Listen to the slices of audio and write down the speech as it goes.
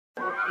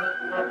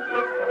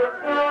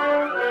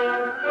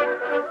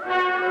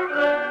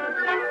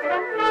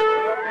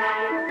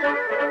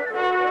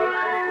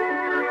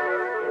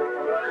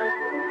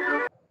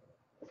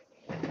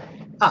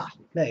Ah,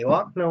 there you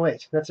are. No,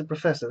 wait, that's the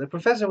professor. The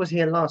professor was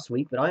here last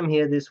week, but I'm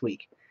here this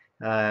week.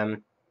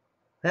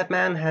 That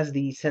man has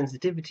the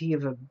sensitivity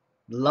of a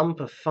lump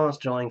of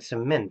fast-drying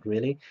cement,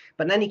 really.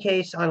 But in any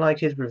case, I liked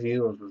his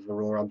review of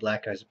Aurora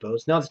Black, I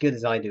suppose. Not as good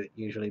as I do it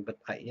usually, but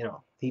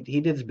he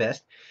did his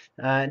best.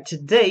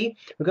 Today,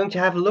 we're going to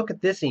have a look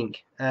at this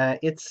ink.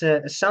 It's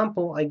a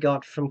sample I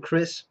got from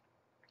Chris,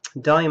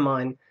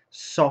 Diamine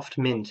Soft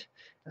Mint.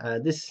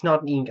 This is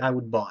not ink I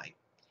would buy.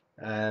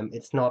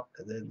 It's not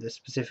the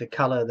specific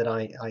color that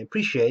I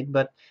appreciate,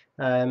 but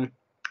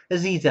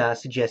Aziza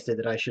suggested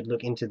that I should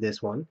look into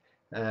this one,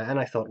 and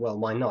I thought, well,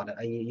 why not?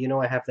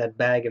 I have that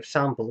bag of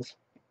samples,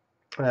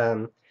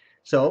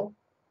 so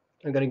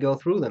I'm going to go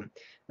through them.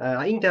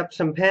 I inked up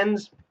some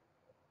pens.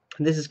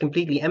 This is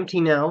completely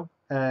empty now,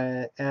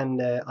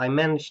 and I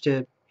managed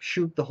to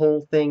shoot the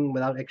whole thing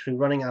without actually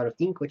running out of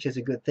ink, which is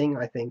a good thing,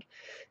 I think.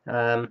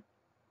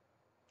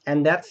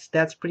 And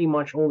that's pretty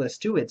much all there's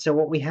to it. So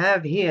what we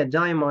have here,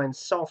 Diamine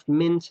Soft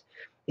Mint,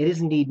 it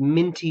is indeed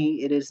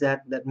minty, it is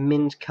that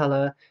mint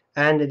color,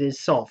 and it is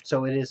soft,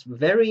 so it is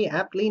very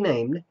aptly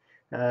named.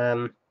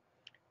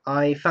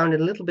 I found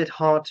it a little bit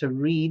hard to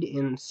read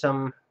in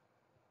some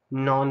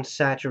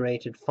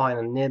non-saturated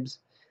finer nibs,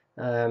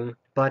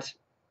 but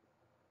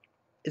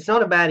it's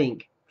not a bad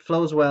ink.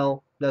 Flows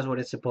well, does what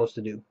it's supposed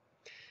to do.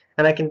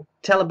 And I can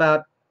talk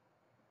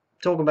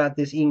about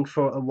this ink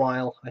for a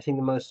while. I think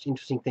the most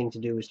interesting thing to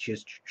do is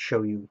just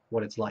show you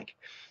what it's like.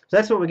 So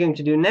that's what we're going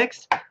to do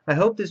next. I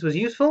hope this was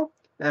useful,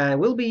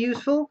 will be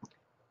useful,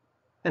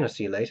 and I'll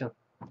see you later.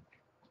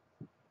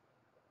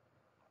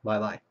 Bye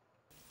bye.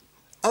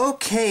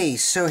 Okay,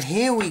 so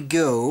here we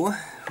go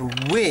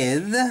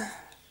with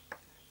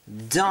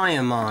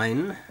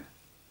Diamine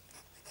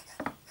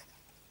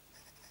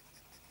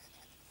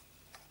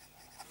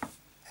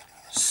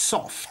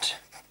Soft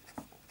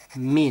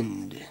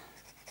Mint.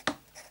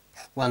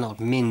 Well, not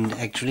mint,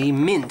 actually,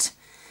 mint.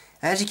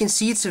 As you can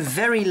see, it's a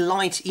very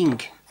light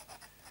ink.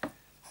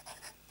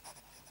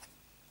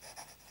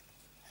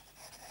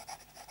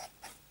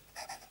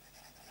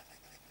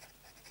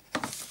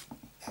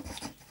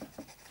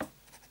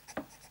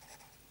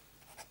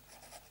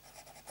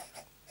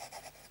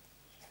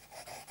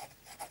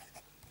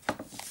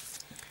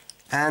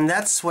 And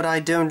that's what I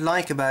don't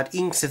like about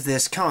inks of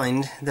this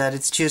kind, that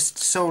it's just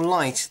so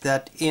light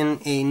that in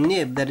a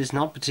nib that is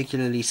not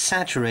particularly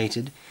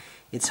saturated,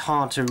 it's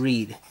hard to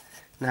read.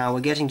 Now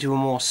we're getting to a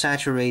more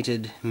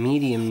saturated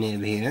medium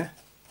nib here.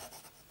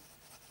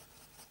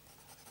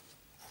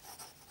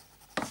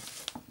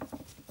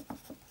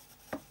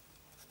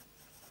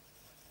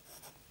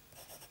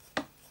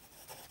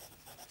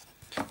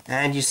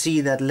 And you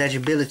see that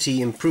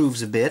legibility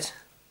improves a bit.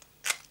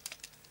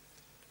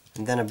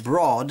 And then a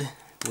broad,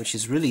 which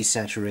is really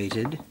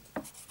saturated.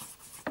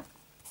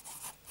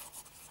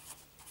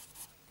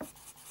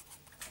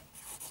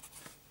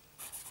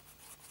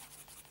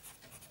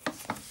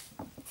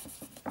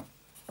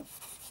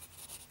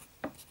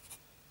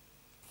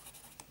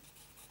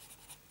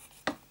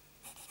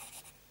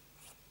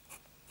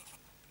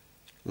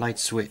 Light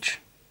switch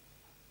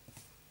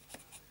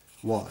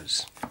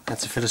was.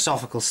 That's a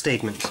philosophical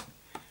statement.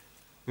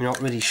 I'm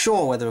not really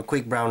sure whether a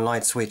quick brown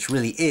light switch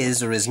really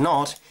is or is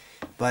not,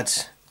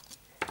 but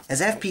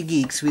as FP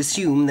geeks we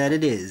assume that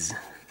it is.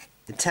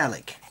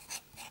 Italic.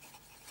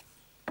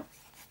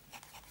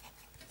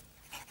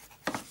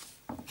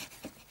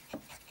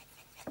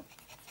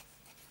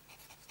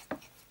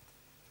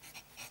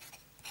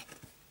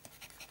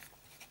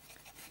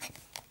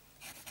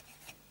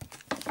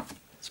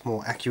 It's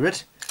more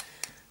accurate.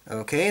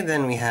 Okay,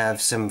 then we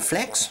have some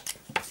flex.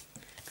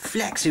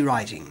 Flexi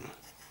writing.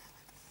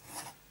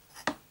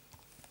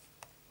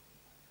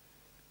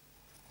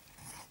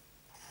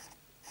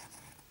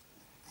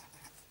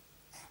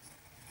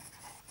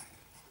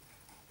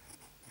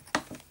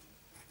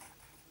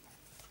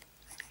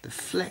 The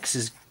flex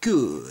is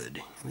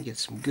good. We get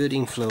some good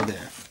ink flow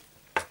there.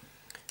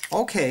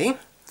 Okay,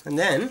 and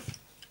then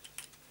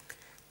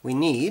we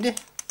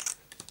need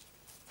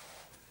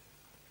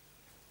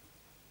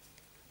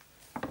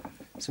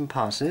some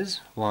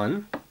passes.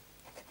 1,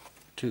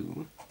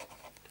 2,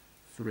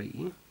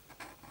 3.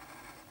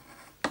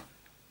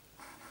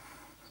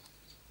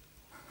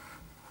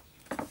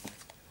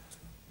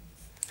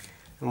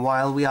 And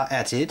while we are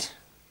at it,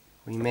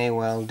 we may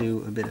well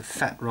do a bit of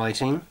fat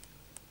writing.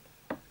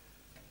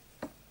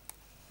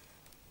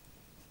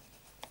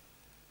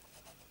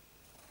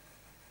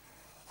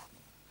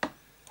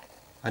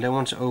 I don't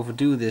want to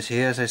overdo this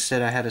here. As I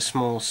said, I had a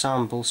small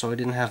sample, so I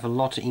didn't have a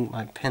lot to ink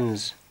my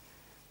pens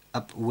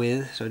up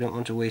with, so I don't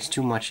want to waste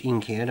too much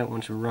ink here. I don't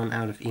want to run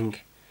out of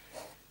ink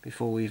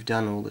before we've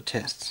done all the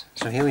tests.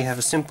 So here we have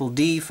a simple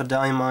D for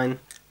Diamine.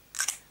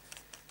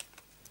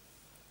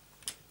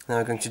 Now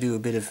we're going to do a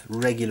bit of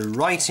regular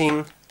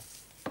writing.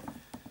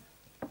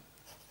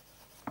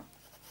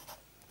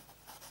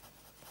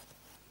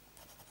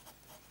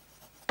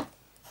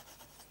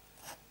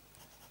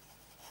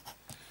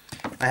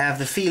 I have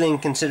the feeling,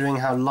 considering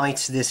how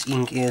light this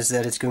ink is,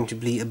 that it's going to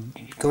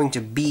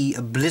be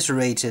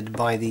obliterated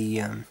by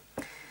the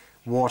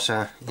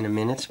water in a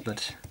minute,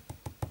 but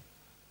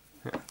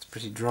yeah, it's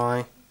pretty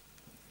dry.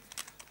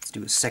 Let's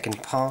do a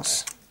second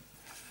pass.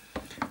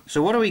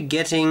 So what are we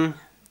getting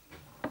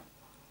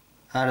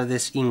out of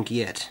this ink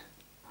yet?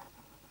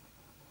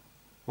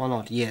 Well,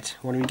 not yet.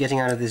 What are we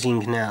getting out of this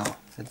ink now,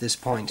 at this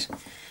point?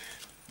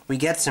 We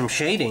get some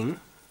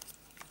shading.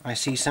 I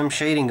see some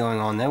shading going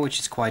on there, which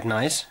is quite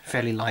nice.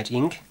 Fairly light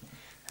ink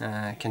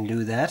can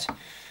do that.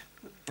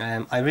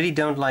 I really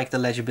don't like the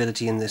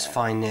legibility in this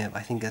fine nib.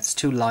 I think that's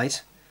too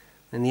light.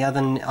 In the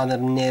other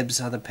nibs,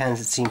 other pens,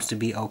 it seems to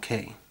be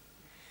okay.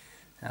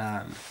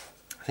 I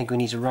think we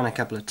need to run a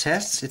couple of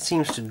tests. It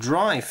seems to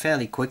dry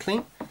fairly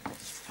quickly,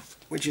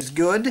 which is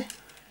good.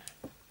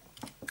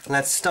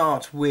 Let's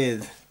start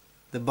with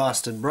the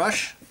bastard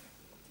brush.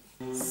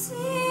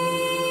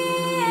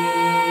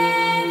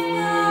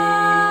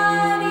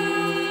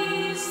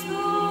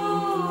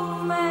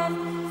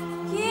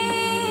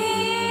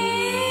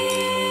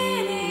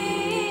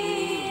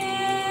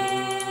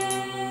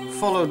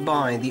 Followed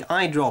by the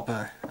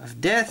eyedropper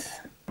of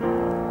death.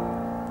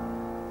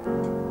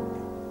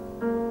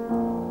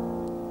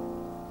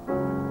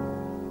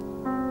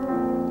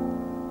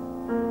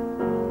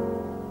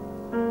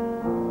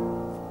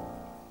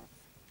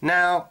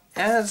 Now,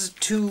 as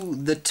to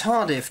the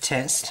Tardif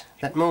test,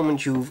 that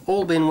moment you've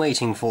all been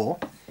waiting for,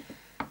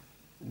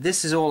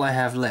 this is all I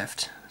have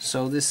left.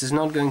 So this is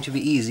not going to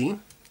be easy.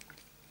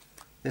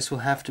 This will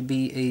have to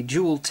be a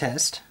dual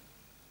test.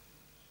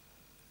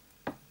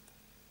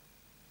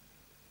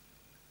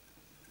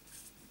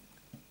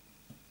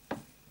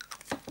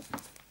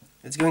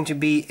 It's going to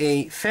be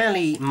a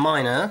fairly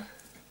minor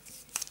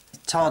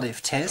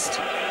Tardif test.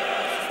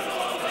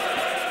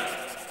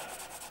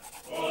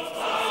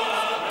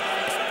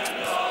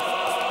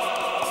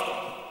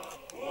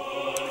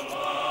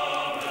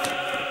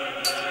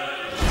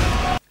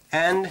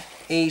 And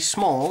a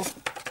small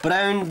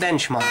brown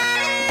benchmark.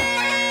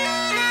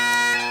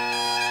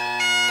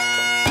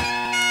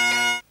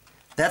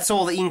 That's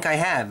all the ink I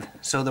have,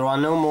 so there are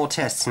no more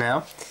tests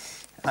now.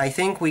 I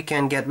think we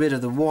can get rid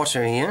of the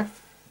water here.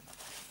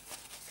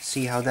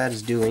 See how that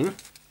is doing.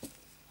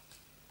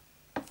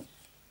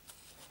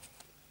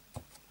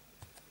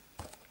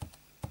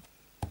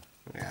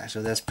 Yeah,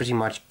 so that's pretty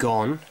much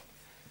gone.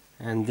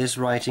 And this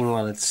writing,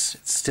 well, it's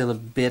still a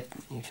bit.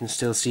 You can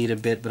still see it a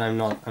bit, but I'm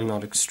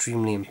not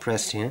extremely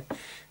impressed here.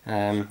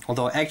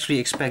 Although I actually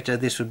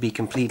expected this would be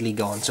completely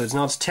gone, so it's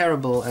not as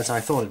terrible as I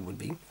thought it would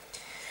be.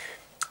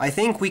 I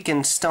think we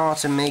can start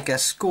to make a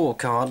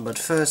scorecard, but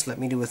first let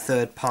me do a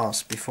third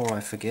pass before I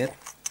forget.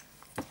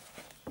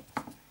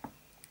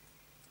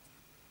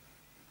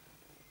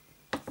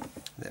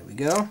 There we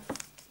go.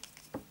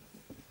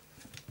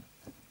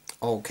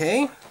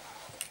 Okay,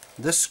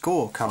 the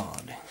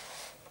scorecard.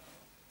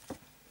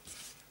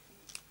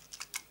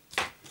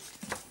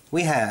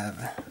 We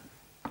have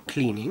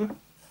cleaning,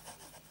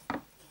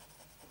 I'm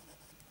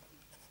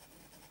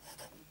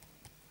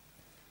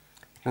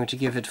going to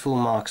give it full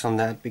marks on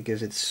that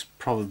because it's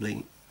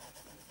probably,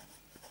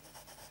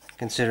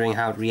 considering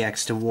how it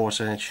reacts to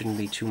water, it shouldn't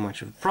be too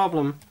much of a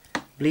problem.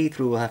 Bleed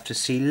through we'll have to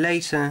see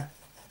later.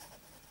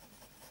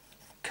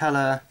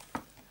 Color,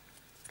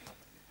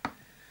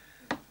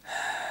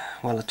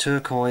 well, a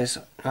turquoise,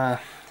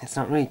 it's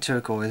not really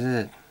turquoise,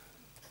 is it?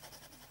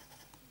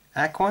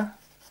 Aqua?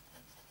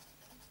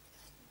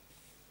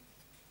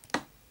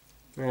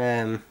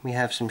 We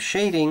have some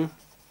shading.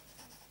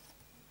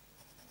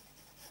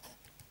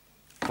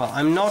 Well,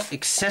 I'm not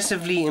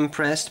excessively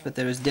impressed, but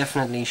there is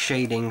definitely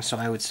shading, so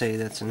I would say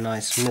that's a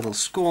nice middle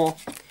score.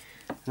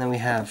 And then we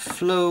have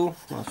flow.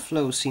 Well,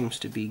 flow seems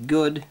to be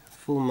good.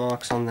 Full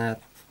marks on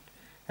that.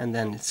 And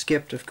then it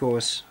skipped, of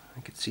course.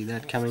 I could see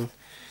that coming.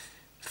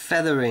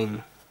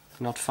 Feathering,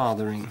 not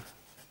fathering.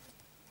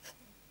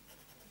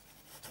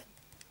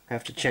 I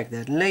have to check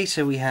that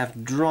later. We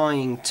have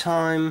drying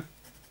time.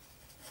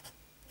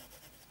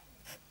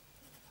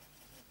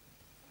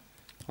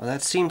 Well,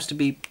 that seems to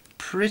be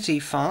pretty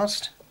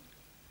fast.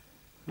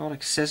 Not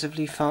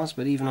excessively fast,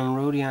 but even on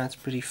Rhodia it's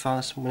pretty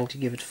fast. I'm going to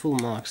give it full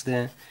marks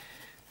there.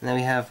 And then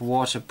we have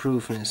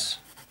waterproofness.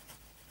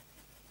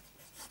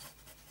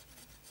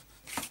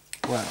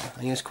 Well,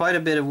 I used quite a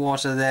bit of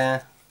water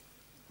there.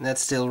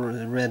 That's still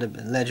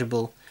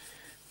legible.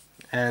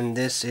 And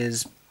this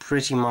is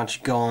pretty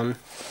much gone.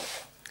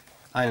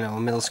 I don't know,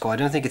 a middle score. I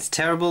don't think it's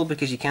terrible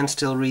because you can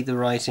still read the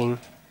writing.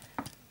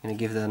 I'm going to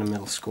give that a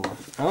middle score.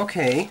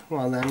 Okay,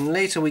 well then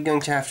later we're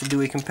going to have to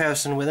do a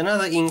comparison with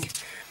another ink,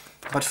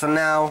 but for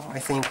now I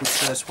think we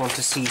first want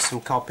to see some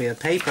copier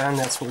paper, and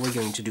that's what we're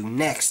going to do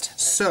next.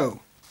 So,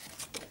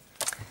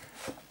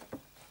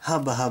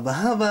 hubba hubba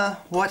hubba,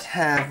 what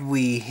have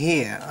we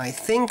here? I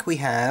think we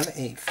have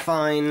a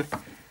fine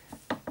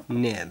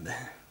nib.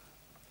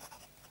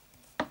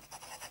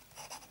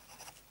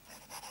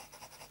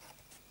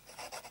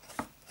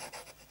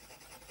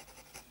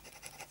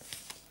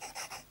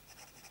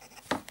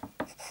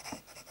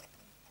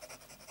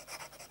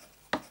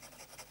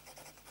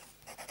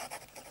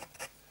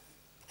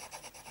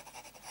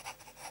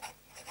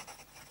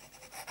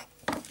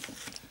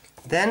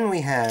 Then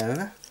we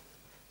have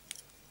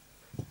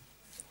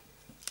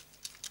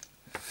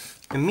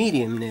a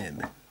medium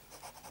nib.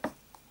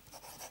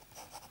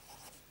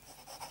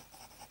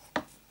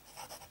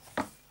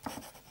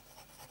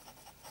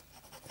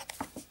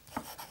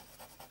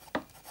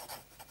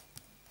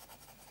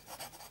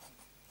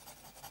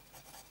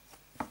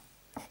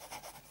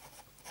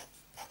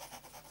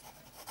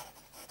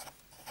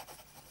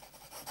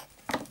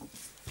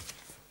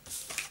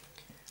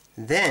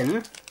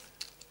 Then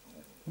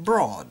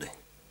broad.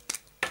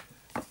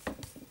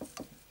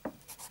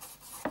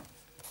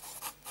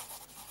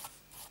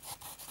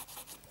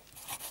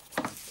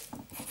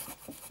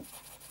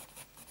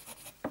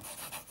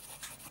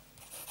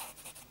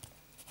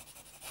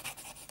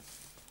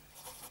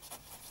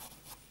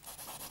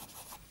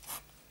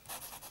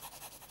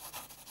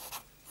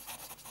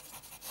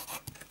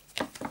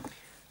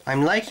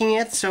 I'm liking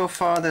it so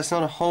far. There's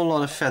not a whole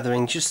lot of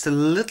feathering, just a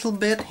little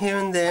bit here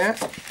and there.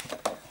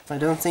 I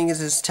don't think it's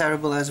as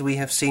terrible as we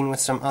have seen with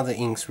some other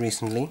inks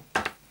recently.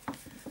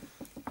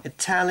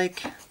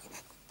 Italic.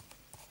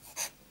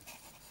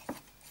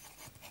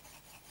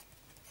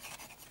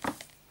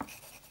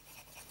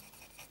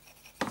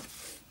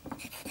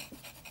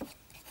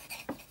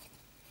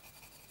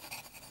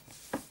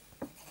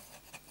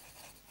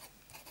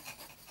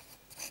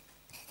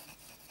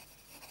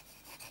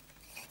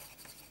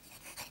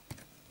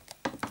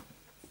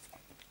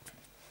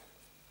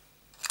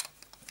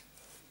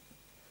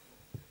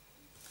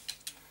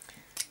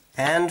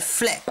 And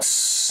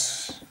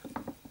flex.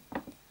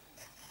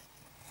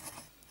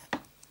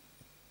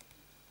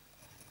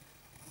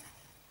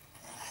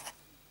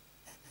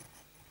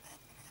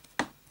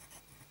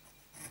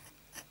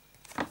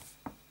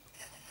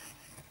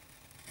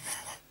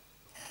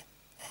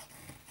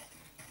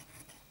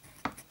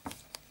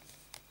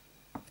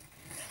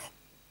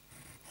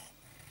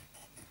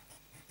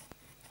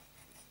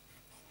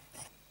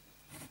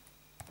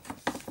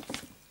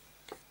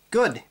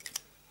 Good.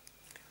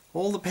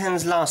 All the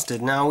pens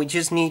lasted. Now we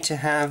just need to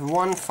have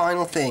one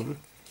final thing,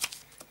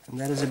 and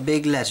that is a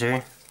big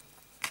letter.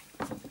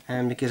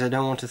 And because I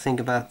don't want to think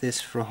about this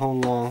for a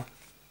whole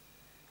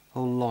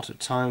lot of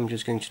time, I'm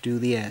just going to do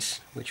the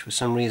S, which for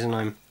some reason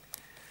I'm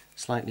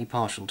slightly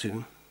partial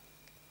to.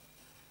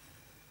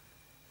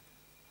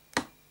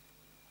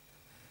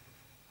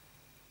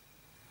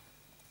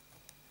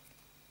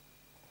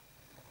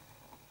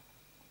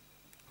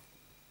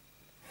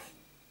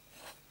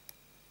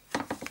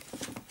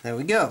 There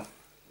we go.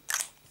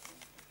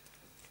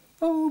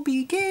 Oh,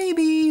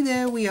 BKB,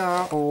 there we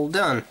are, all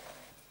done.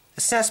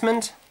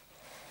 Assessment.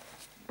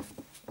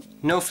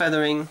 No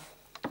feathering.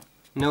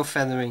 No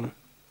feathering.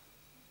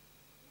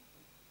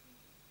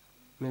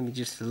 Maybe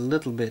just a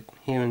little bit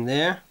here and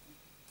there.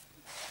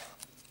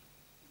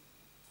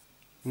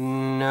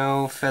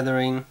 No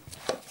feathering.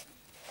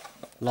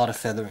 A lot of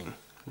feathering.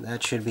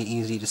 That should be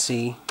easy to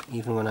see,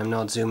 even when I'm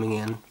not zooming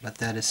in, but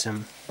that is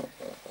some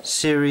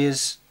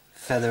serious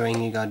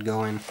feathering you got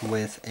going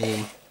with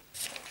a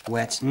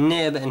wet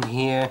nib, and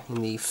here in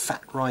the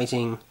fat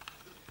writing,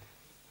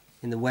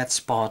 in the wet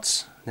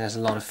spots, there's a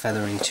lot of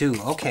feathering too.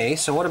 Okay,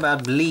 so what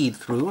about bleed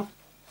through?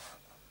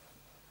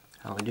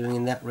 How are we doing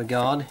in that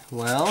regard?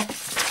 Well,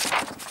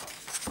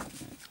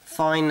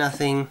 fine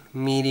nothing,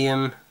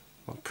 medium,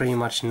 well, pretty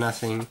much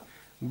nothing,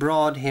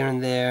 broad here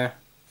and there,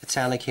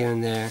 italic here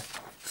and there,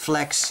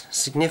 flex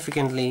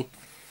significantly,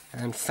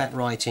 and fat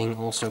writing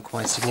also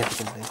quite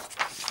significantly.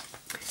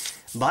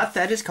 But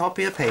that is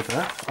copier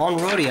paper. On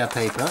Rhodia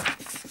paper,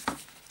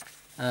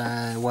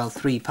 well,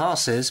 3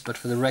 passes, but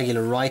for the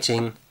regular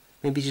writing,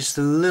 maybe just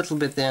a little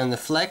bit there in the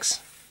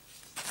flex.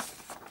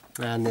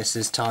 And this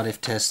is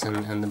Tardif Test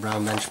and the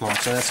brown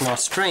benchmark, so that's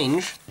not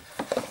strange.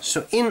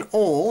 So in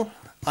all,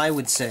 I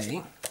would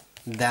say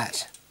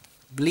that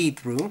bleed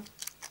through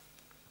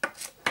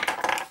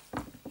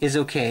is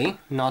okay,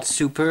 not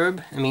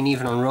superb. I mean,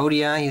 even on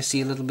Rhodia you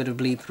see a little bit of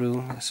bleed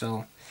through.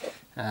 So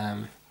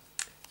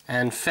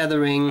and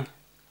feathering,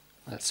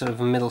 that's sort of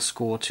a middle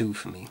score too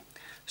for me.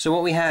 So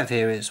what we have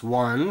here is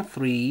 1,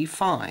 3,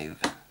 5,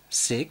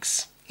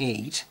 6,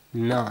 8,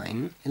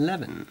 9,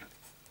 11.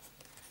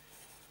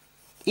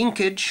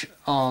 Inkage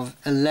of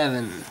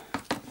 11.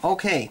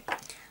 Okay,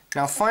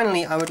 now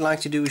finally I would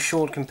like to do a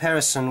short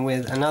comparison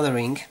with another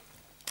ink.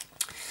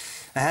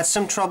 I had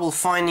some trouble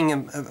finding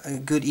a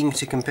good ink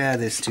to compare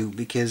this to,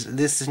 because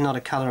this is not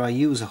a color I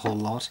use a whole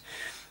lot.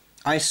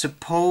 I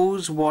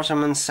suppose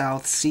Waterman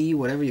South Sea,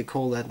 whatever you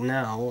call that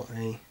now,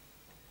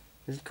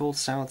 is it called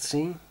South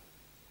Sea?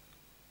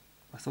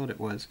 I thought it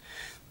was.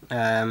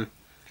 I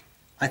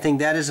think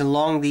that is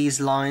along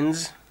these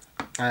lines,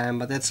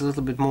 but that's a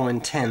little bit more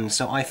intense.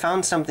 So I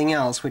found something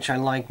else which I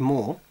liked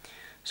more.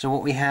 So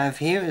what we have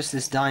here is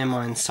this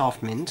Diamine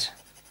Soft Mint.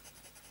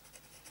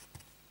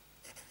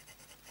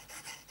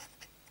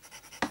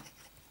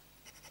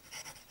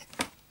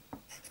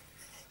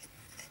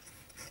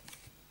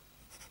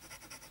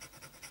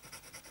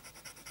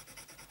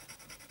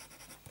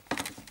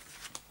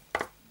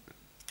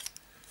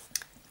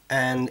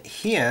 And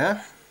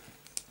here,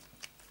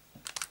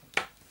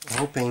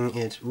 hoping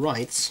it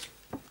writes,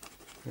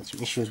 Had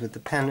some issues with the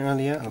pen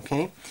earlier.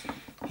 Okay,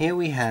 here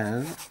we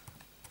have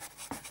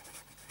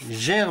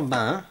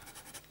Gerbin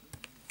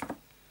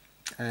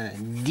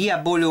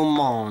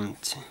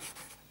Diabolomante.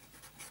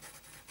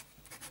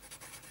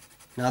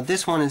 Now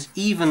this one is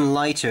even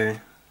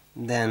lighter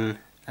than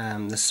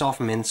the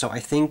soft mint, so I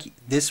think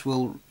this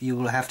you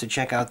will have to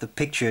check out the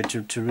picture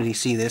to really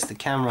see this. The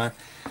camera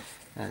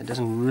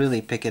doesn't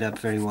really pick it up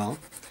very well.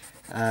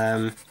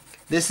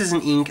 This is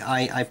an ink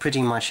I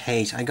pretty much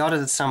hate. I got it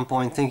at some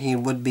point thinking it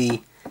would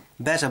be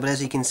better, but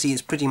as you can see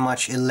it's pretty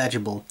much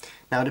illegible.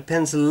 Now it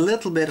depends a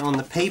little bit on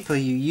the paper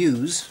you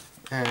use.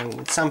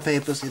 With some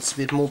papers it's a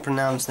bit more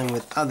pronounced than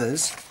with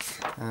others.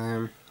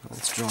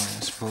 Let's draw it,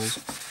 I suppose.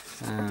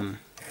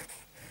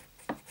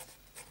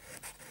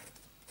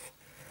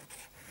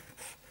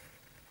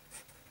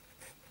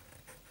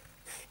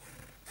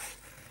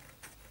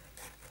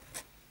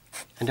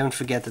 And don't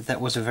forget that that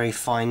was a very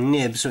fine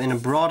nib, so in a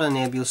broader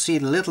nib you'll see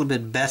it a little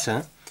bit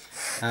better.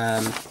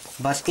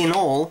 But in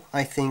all,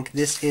 I think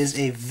this is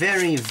a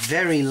very,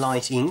 very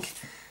light ink,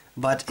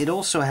 but it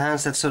also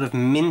has that sort of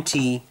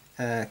minty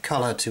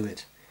color to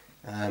it,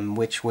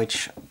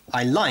 which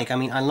I like. I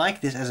mean, I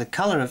like this as a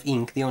color of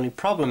ink. The only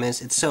problem is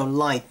it's so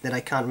light that I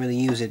can't really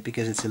use it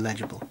because it's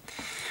illegible.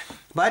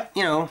 But,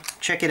 you know,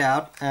 check it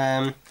out.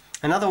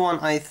 Another one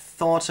I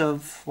thought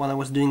of while I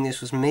was doing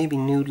this was maybe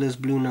Noodler's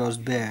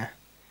Blue-Nosed Bear.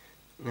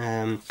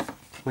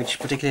 Which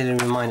particularly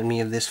reminded me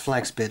of this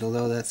flax bit,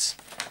 although that's,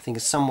 I think, a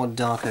somewhat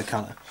darker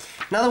color.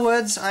 In other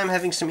words, I'm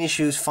having some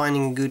issues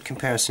finding good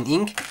comparison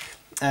ink.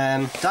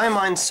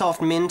 Diamine Soft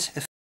Mint